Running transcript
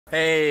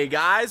Hey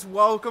guys,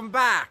 welcome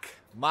back.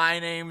 My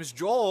name's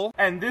Joel.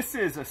 And this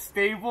is A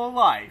Stable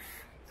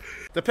Life.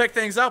 To pick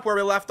things up where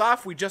we left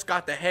off, we just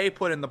got the hay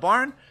put in the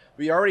barn.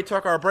 We already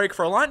took our break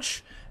for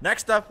lunch.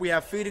 Next up, we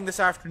have feeding this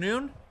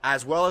afternoon,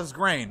 as well as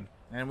grain.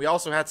 And we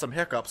also had some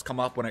hiccups come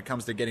up when it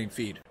comes to getting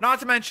feed. Not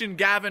to mention,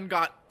 Gavin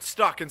got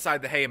stuck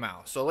inside the hay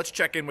mow. So let's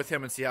check in with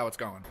him and see how it's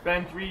going. It's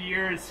been 3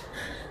 years.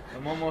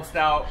 I'm almost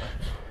out.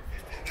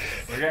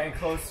 We're getting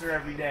closer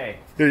every day.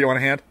 Here, you want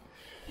a hand?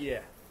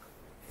 Yeah.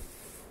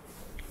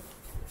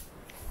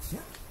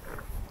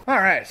 All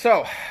right,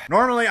 so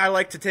normally I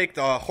like to take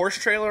the horse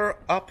trailer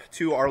up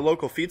to our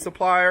local feed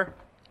supplier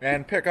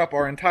and pick up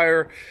our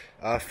entire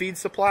feed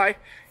supply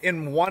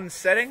in one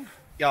sitting,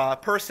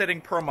 per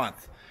sitting per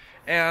month.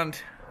 And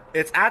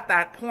it's at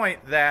that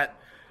point that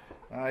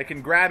I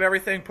can grab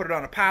everything, put it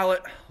on a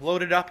pallet,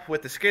 load it up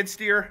with the skid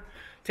steer,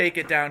 take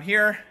it down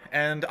here,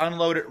 and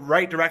unload it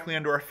right directly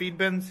into our feed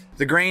bins.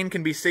 The grain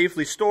can be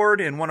safely stored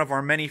in one of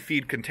our many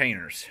feed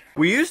containers.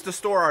 We used to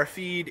store our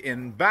feed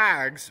in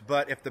bags,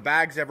 but if the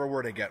bags ever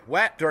were to get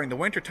wet during the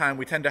wintertime,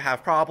 we tend to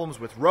have problems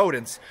with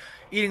rodents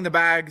eating the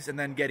bags and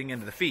then getting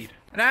into the feed.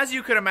 And as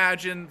you could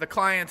imagine, the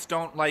clients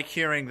don't like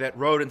hearing that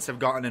rodents have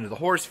gotten into the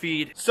horse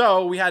feed,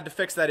 so we had to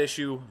fix that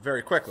issue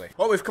very quickly.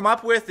 What we've come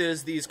up with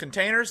is these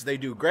containers. They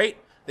do great.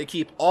 They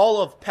keep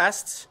all of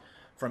pests,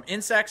 from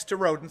insects to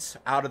rodents,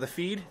 out of the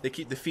feed. They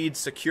keep the feed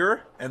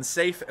secure and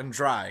safe and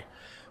dry.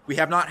 We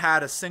have not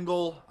had a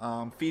single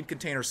feed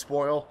container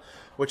spoil,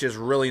 which is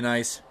really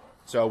nice.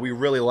 So we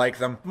really like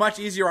them. Much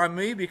easier on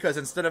me because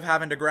instead of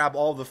having to grab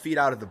all the feed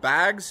out of the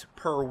bags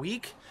per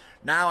week,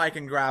 now I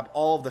can grab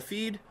all of the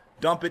feed,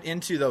 dump it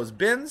into those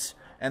bins,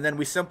 and then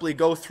we simply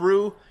go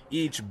through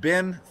each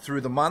bin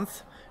through the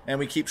month, and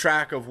we keep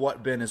track of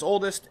what bin is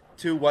oldest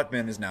to what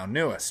bin is now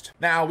newest.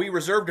 Now, we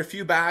reserved a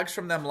few bags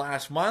from them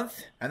last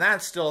month, and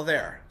that's still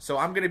there. So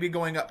I'm gonna be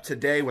going up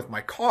today with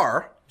my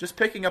car, just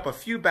picking up a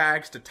few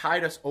bags to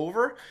tide us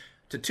over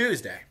to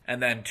Tuesday.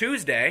 And then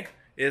Tuesday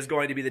is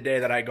going to be the day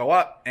that I go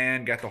up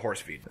and get the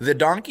horse feed. The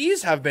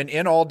donkeys have been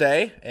in all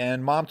day,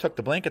 and Mom took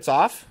the blankets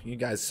off. You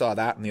guys saw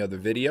that in the other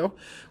video.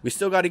 We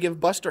still got to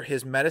give Buster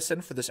his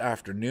medicine for this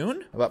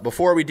afternoon. But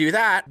before we do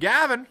that,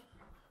 Gavin,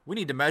 we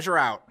need to measure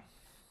out.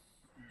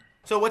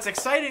 So what's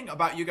exciting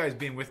about you guys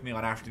being with me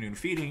on afternoon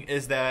feeding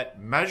is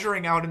that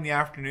measuring out in the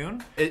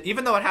afternoon,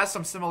 even though it has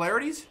some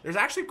similarities, there's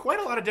actually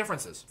quite a lot of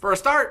differences. For a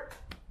start,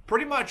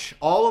 pretty much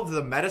all of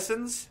the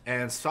medicines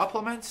and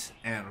supplements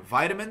and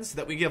vitamins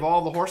that we give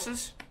all the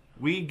horses,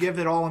 we give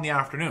it all in the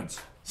afternoons.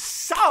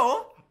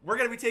 So we're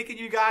going to be taking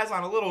you guys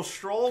on a little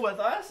stroll with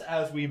us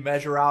as we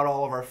measure out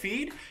all of our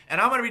feed. And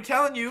I'm going to be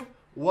telling you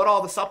what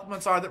all the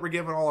supplements are that we're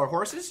giving all our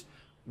horses,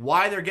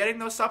 why they're getting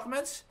those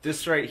supplements.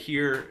 This right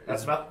here.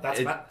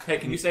 Hey,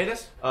 can you say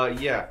this?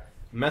 Yeah.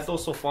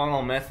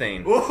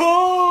 Methylsulfonylmethane.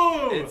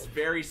 Woohoo! It's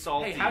very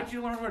salty. Hey, how'd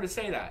you learn where to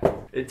say that?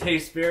 It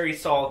tastes very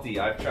salty.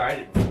 I've tried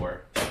it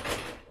before.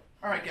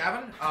 All right,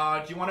 Gavin,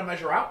 do you want to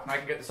measure out and I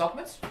can get the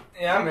supplements?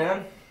 Yeah,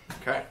 man.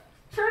 Okay.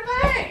 Sure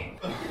thing.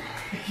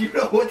 You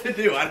know what to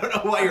do. I don't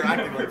know why you're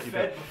acting like you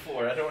fed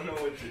before. I don't know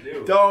what to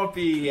do. Don't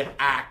be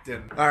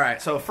acting. All right,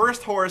 so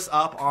first horse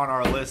up on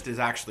our list is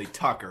actually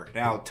Tucker.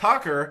 Now,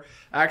 Tucker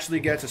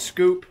actually gets a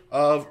scoop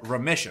of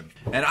Remission.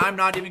 And I'm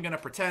not even going to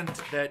pretend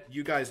that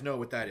you guys know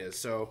what that is.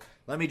 So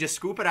let me just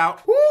scoop it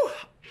out. Woo!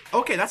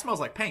 Okay, that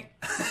smells like paint.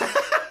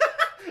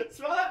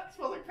 Smell that? It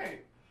smells like paint.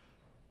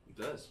 It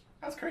does.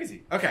 That's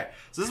crazy. Okay,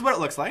 so this is what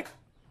it looks like.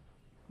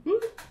 Woo.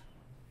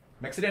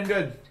 Mix it in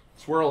good.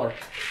 Swirler.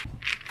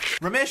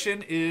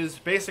 Remission is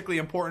basically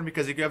important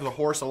because it gives a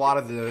horse a lot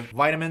of the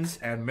vitamins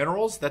and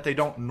minerals that they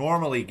don't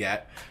normally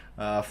get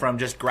from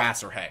just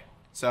grass or hay.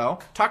 So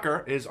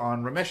Tucker is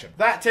on Remission.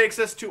 That takes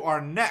us to our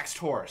next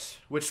horse,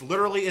 which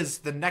literally is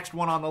the next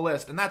one on the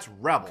list, and that's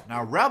Rebel.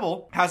 Now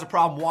Rebel has a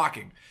problem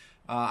walking.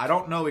 I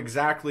don't know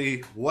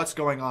exactly what's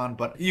going on,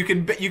 but you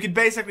can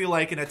basically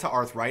liken it to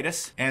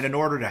arthritis. And in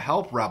order to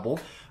help Rebel,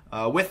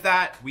 with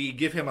that, we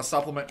give him a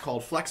supplement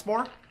called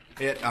Flexmore.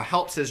 It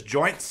helps his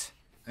joints,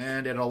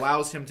 and it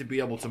allows him to be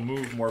able to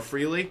move more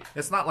freely.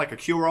 It's not like a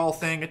cure-all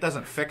thing. It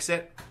doesn't fix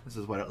it. This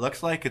is what it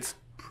looks like. It's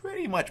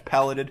pretty much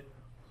pelleted.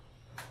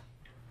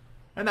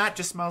 And that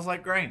just smells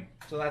like grain,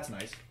 so that's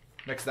nice.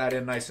 Mix that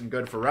in nice and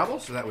good for Rebel,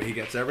 so that way he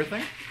gets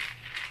everything.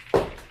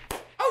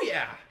 Oh,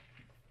 yeah.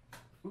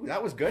 Ooh,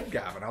 that was good,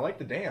 Gavin. I like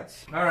the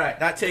dance. All right,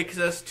 that takes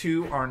us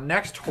to our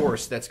next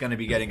horse that's going to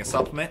be getting a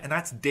supplement, and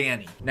that's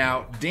Danny.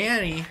 Now,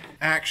 Danny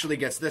actually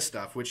gets this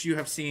stuff, which you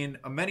have seen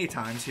many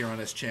times here on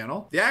this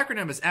channel. The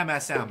acronym is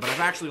MSM, but I've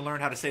actually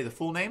learned how to say the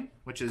full name,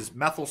 which is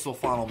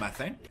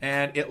methylsulfonylmethane,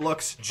 and it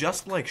looks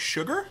just like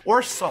sugar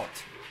or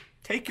salt.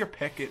 Take your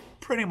pick. It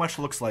pretty much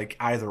looks like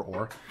either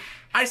or.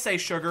 I say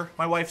sugar.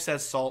 My wife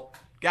says salt.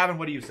 Gavin,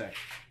 what do you say?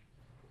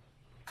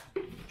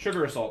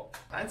 Sugar or salt?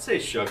 I'd say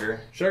sugar.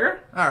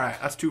 Sugar? All right,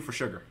 that's 2 for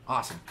sugar.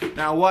 Awesome.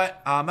 Now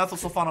what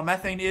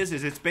methylsulfonylmethane is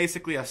it's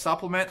basically a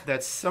supplement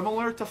that's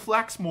similar to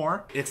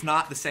Flexmore. It's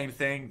not the same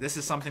thing. This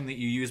is something that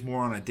you use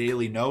more on a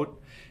daily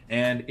note,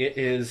 and it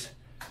is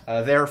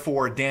there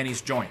for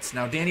Danny's joints.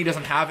 Now, Danny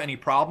doesn't have any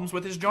problems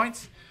with his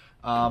joints,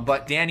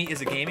 But Danny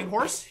is a gaming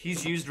horse.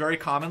 He's used very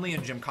commonly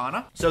in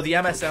Gymkhana. So the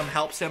MSM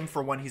helps him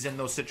for when he's in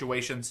those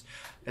situations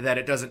that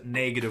it doesn't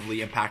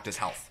negatively impact his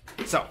health.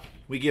 So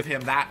we give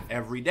him that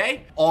every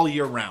day, all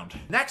year round.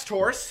 Next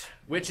horse,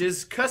 which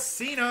is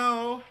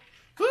Casino.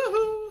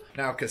 Woohoo!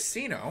 Now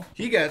Casino,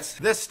 he gets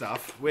this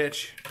stuff,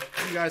 which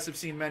you guys have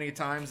seen many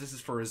times. This is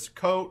for his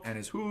coat and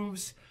his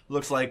hooves.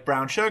 Looks like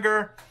brown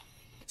sugar.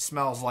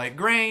 Smells like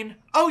grain.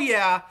 Oh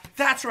yeah,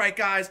 that's right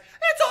guys.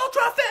 It's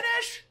Ultra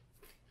Finish!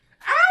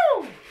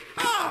 Ow!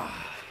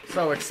 Ah,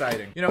 so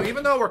exciting. You know,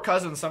 even though we're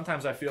cousins,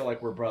 sometimes I feel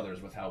like we're brothers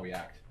with how we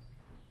act.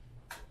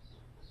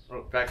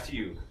 Oh, back to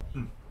you.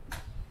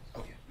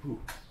 Okay. Ooh.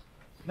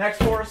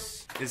 Next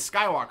horse is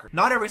Skywalker.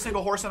 Not every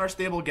single horse in our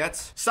stable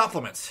gets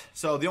supplements.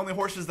 So the only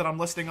horses that I'm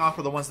listing off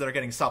are the ones that are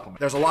getting supplements.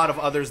 There's a lot of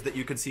others that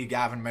you can see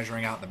Gavin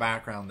measuring out in the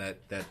background that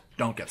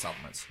don't get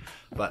supplements.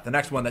 But the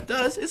next one that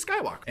does is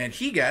Skywalker. And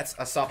he gets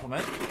a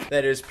supplement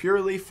that is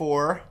purely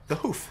for the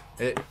hoof.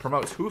 It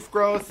promotes hoof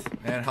growth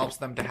and helps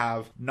them to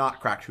have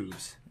not cracked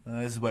hooves.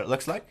 This is what it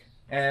looks like.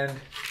 And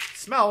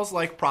smells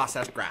like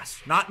processed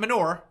grass. Not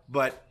manure,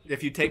 but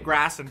if you take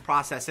grass and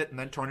process it and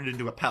then turn it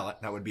into a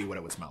pellet, that would be what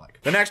it would smell like.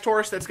 The next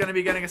horse that's going to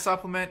be getting a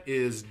supplement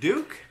is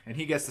Duke, and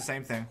he gets the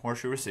same thing,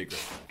 Horseshoe Secret.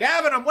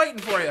 Gavin, I'm waiting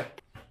for you.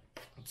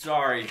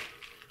 Sorry.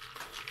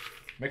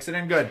 Mix it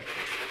in good.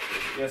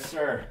 Yes,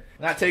 sir.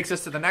 That takes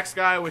us to the next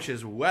guy, which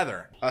is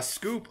Weather. A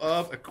scoop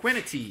of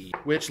Equinety,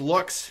 which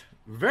looks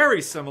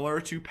very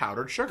similar to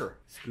powdered sugar.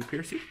 Scoop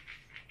here, see?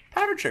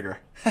 Powdered sugar.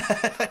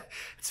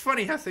 It's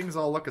funny how things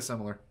all look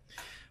similar.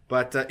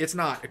 But it's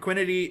not.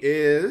 Equinety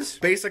is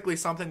basically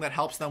something that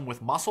helps them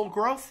with muscle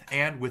growth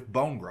and with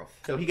bone growth.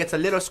 So he gets a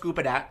little scoop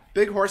of that.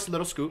 Big horse,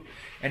 little scoop.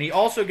 And he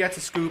also gets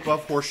a scoop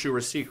of Horseshoe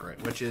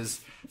Secret, which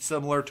is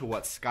similar to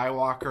what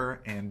Skywalker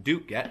and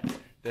Duke get.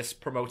 This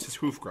promotes his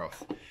hoof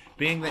growth.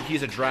 Being that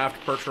he's a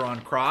draft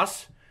Percheron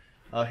cross,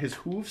 his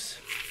hoofs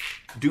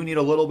do need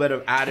a little bit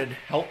of added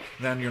help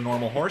than your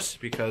normal horse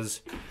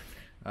because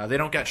they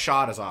don't get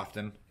shod as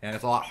often, and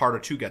it's a lot harder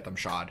to get them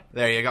shod.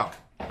 There you go.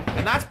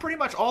 And that's pretty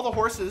much all the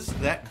horses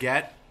that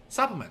get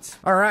supplements.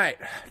 All right,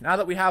 now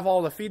that we have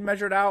all the feed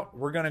measured out,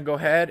 we're gonna go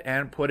ahead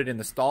and put it in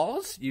the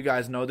stalls. You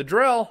guys know the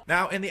drill.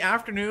 Now, in the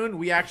afternoon,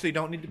 we actually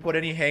don't need to put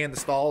any hay in the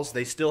stalls.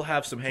 They still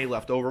have some hay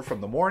left over from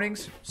the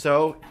mornings.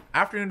 So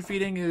afternoon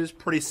feeding is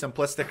pretty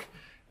simplistic.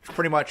 It's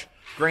pretty much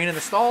grain in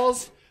the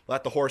stalls,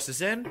 let the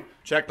horses in,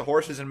 check the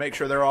horses and make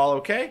sure they're all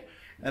okay,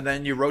 and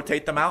then you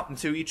rotate them out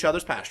into each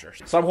other's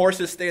pastures. Some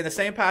horses stay in the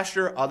same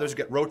pasture, others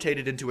get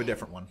rotated into a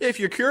different one. If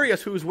you're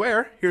curious who's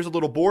where, here's a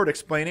little board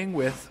explaining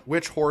with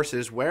which horse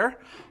is where.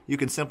 You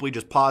can simply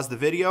just pause the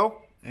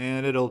video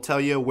and it'll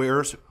tell you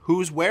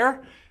who's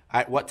where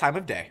at what time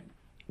of day.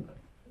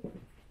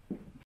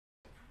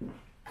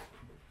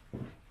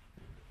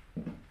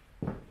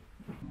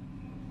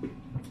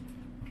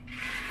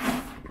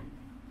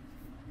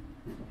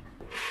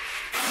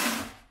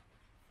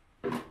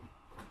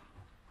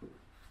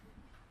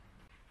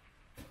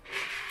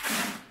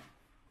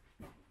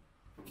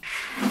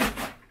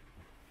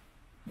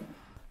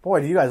 Boy,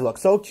 do you guys look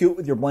so cute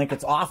with your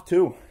blankets off,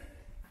 too.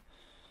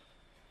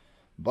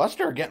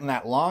 Buster getting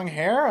that long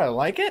hair. I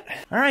like it.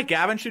 All right,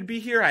 Gavin should be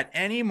here at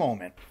any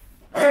moment.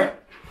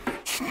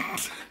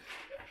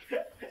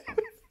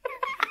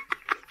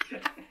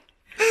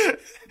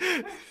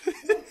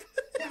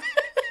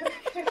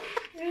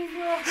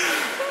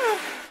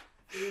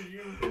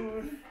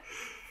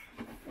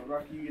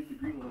 Rocky, you get the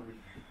green one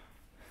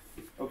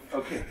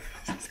over here. Okay.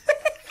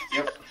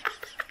 Yep.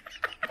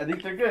 I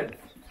think they're good.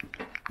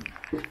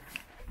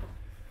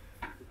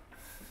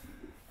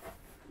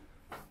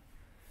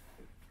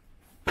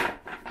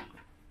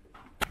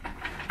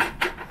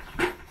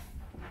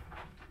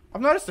 I've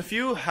noticed a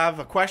few have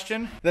a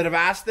question that have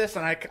asked this,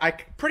 and I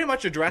pretty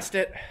much addressed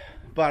it,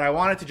 but I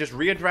wanted to just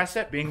readdress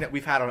it, being that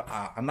we've had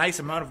a nice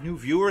amount of new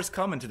viewers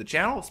come into the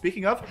channel.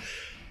 Speaking of,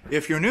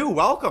 if you're new,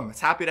 welcome.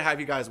 It's happy to have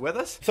you guys with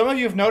us. Some of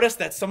you have noticed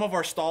that some of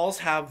our stalls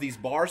have these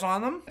bars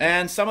on them,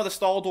 and some of the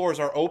stall doors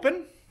are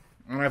open.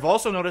 And I've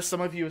also noticed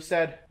some of you have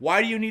said,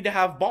 why do you need to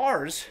have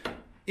bars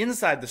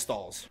inside the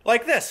stalls?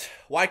 Like this.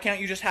 Why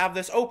can't you just have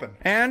this open?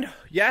 And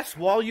yes,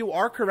 while you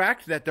are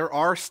correct that there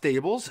are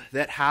stables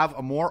that have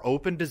a more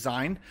open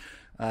design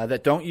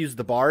that don't use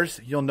the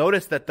bars, you'll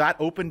notice that that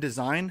open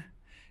design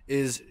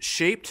is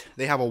shaped.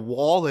 They have a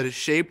wall that is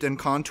shaped and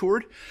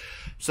contoured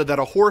so that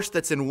a horse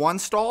that's in one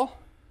stall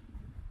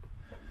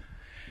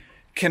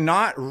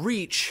cannot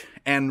reach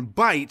and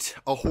bite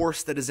a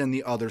horse that is in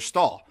the other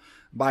stall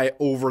by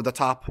over the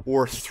top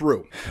or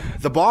through.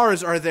 The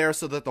bars are there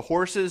so that the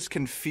horses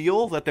can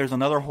feel that there's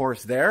another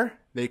horse there.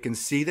 They can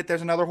see that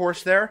there's another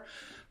horse there,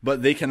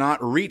 but they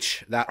cannot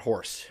reach that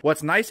horse.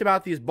 What's nice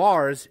about these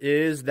bars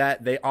is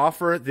that they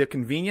offer the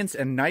convenience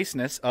and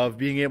niceness of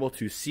being able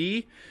to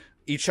see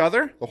each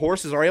other. The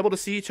horses are able to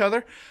see each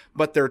other,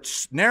 but they're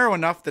narrow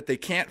enough that they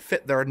can't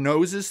fit their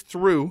noses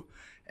through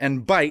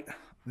and bite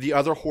the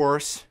other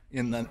horse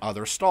in the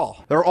other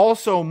stall. They're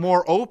also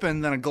more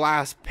open than a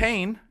glass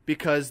pane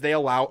because they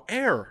allow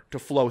air to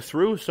flow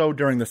through. So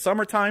during the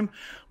summertime,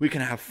 we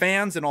can have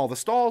fans in all the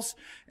stalls,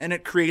 and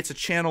it creates a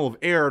channel of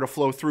air to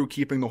flow through,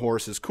 keeping the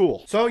horses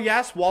cool. So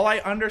yes, while I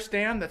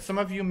understand that some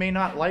of you may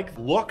not like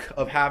the look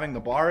of having the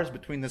bars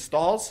between the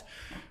stalls,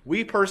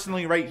 we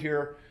personally right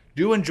here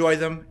do enjoy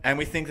them, and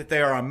we think that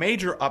they are a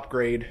major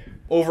upgrade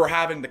over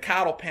having the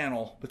cattle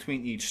panel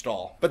between each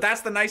stall. But that's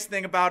the nice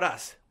thing about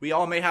us. We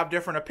all may have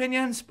different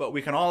opinions, but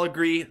we can all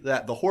agree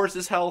that the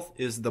horse's health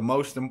is the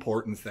most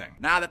important thing.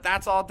 Now that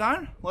that's all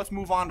done, let's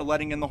move on to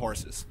letting in the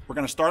horses. We're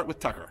gonna start with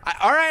Tucker.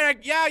 All right,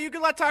 yeah, you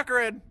can let Tucker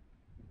in.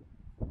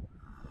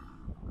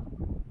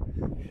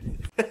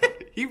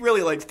 He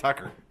really likes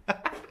Tucker.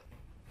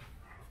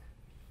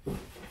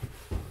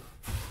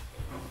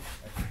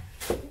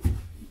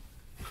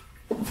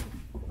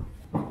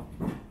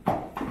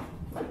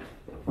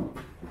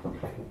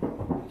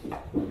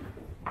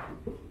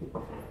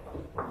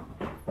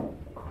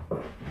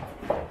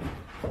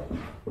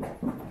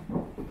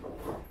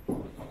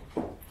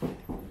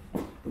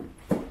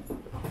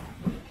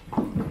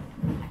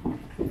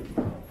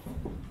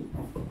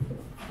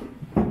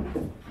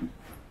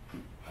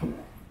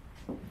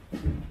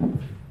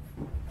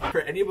 For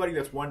anybody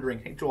that's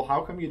wondering, hey Joel,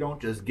 how come you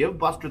don't just give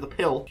Buster the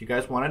pill? If you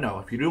guys want to know,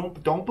 if you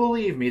don't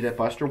believe me that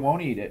Buster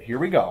won't eat it, here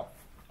we go.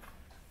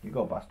 Here you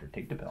go, Buster.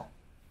 Take the pill.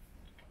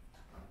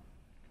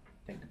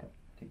 Take the pill.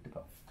 Take the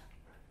pill.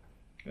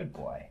 Good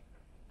boy.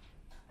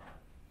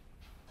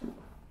 All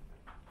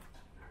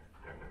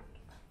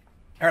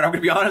right, I'm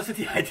gonna be honest with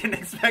you. I didn't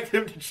expect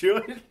him to chew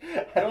it.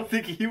 I don't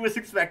think he was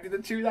expecting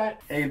to chew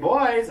that. Hey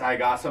boys, I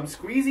got some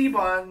squeezy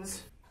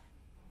buns.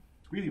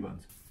 Squeezy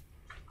buns.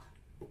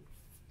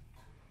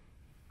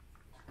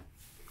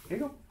 Here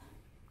you go.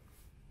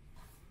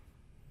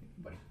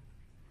 Buddy.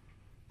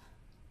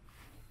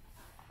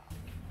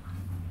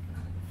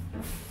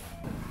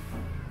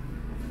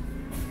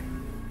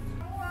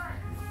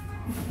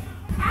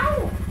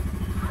 Ow!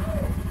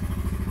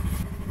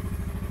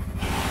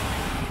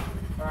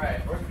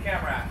 Alright, where's the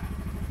camera at?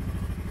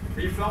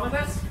 Are you filming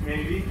this?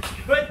 Maybe.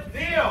 Good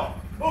deal!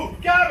 Ooh,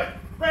 Gavin!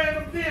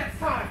 Random dance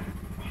time!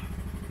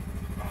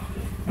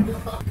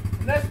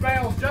 And this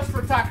bail's just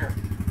for Tucker.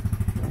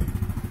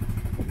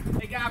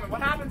 Hey Gavin,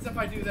 what happens if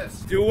I do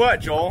this? Do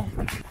what, Joel?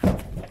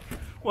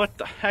 What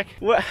the heck?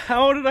 What?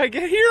 How did I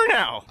get here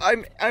now?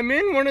 I'm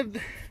in one of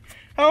the...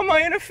 How am I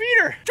in a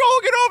feeder?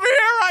 Joel, get over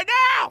here right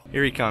now!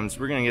 Here he comes.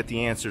 We're gonna get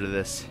the answer to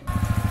this.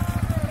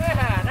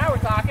 Yeah, now we're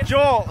talking.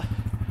 Joel,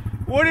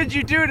 what did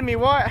you do to me?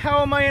 Why?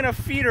 How am I in a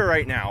feeder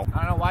right now?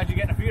 I don't know, why'd you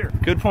get in a feeder?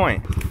 Good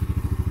point.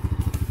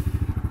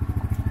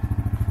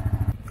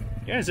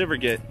 You guys ever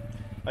get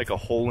like a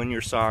hole in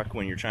your sock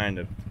when you're trying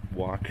to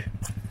walk?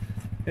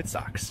 It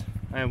sucks.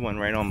 I have one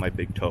right on my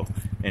big toe,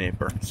 and it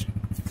burns.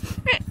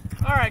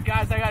 All right,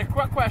 guys, I got a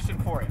quick question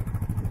for you.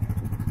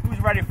 Who's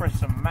ready for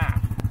some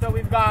math? So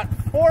we've got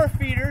 4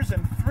 feeders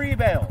and 3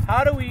 bales.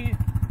 How do we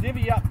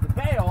divvy up the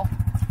bale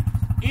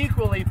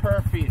equally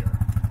per feeder?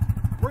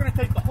 We're gonna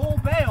take the whole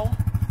bale,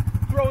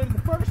 throw it in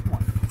the first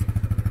one,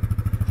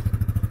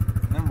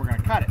 and then we're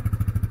gonna cut it.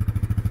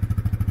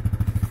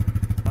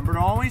 Remember to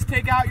always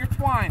take out your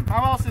twine.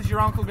 How else is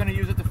your uncle gonna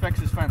use it to fix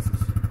his fences?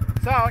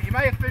 So you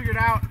may have figured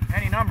out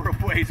any number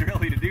of ways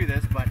really to do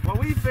this, but what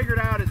we figured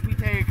out is we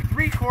take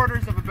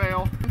 3/4 of a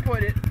bale and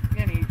put it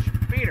in each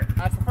feeder.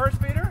 That's the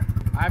first feeder.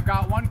 I've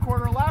got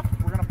 1/4 left.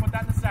 We're gonna put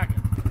that in the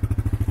second.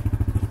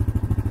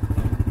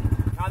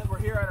 Now that we're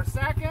here at our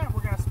second,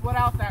 we're gonna split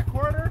out that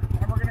quarter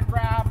and we're gonna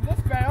grab this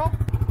bale.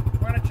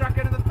 We're gonna chuck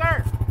it in the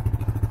third.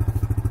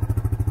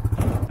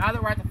 Now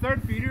that we're at the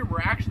third feeder,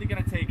 we're actually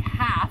gonna take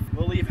half.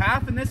 We'll leave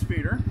half in this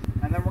feeder,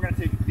 and then we're gonna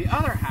take the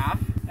other half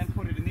and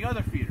put it in the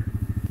other feeder.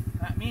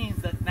 That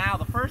means that now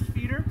the first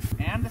feeder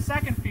and the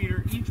second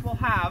feeder each will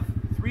have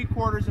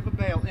 3/4 of a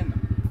bale in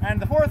them.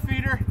 And the fourth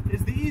feeder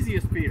is the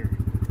easiest feeder.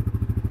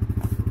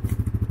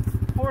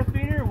 The fourth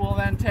feeder will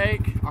then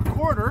take a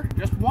quarter,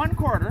 just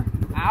 1/4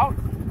 out.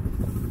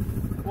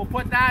 We'll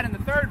put that in the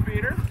third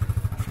feeder.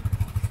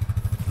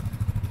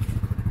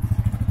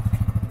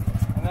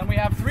 And then we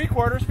have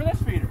 3/4 for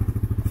this feeder.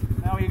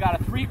 Now we got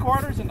a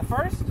 3/4 in the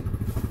first,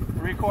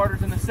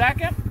 3/4 in the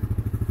second,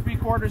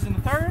 3/4 in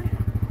the third,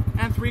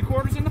 and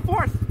 3/4 in the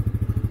fourth.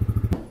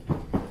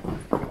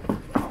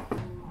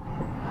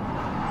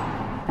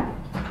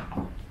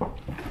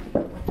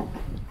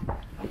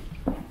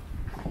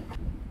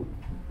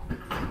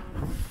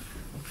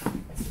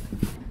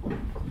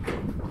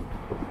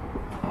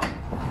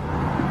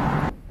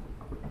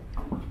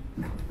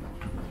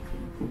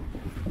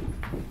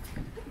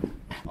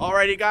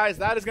 Alrighty guys,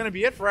 that is going to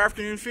be it for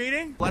afternoon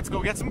feeding. Let's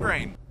go get some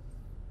grain.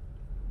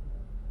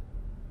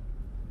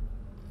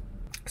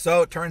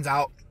 So it turns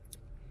out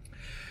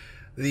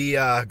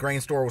the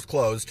grain store was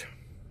closed.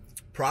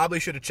 Probably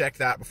should have checked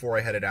that before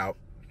I headed out,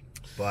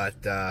 but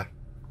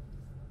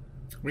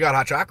we got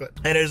hot chocolate.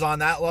 And it is on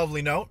that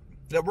lovely note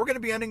that we're going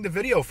to be ending the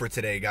video for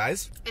today,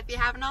 guys. If you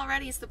haven't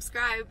already,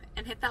 subscribe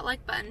and hit that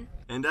like button.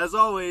 And as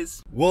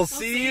always, we'll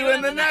see you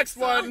in the next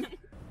one.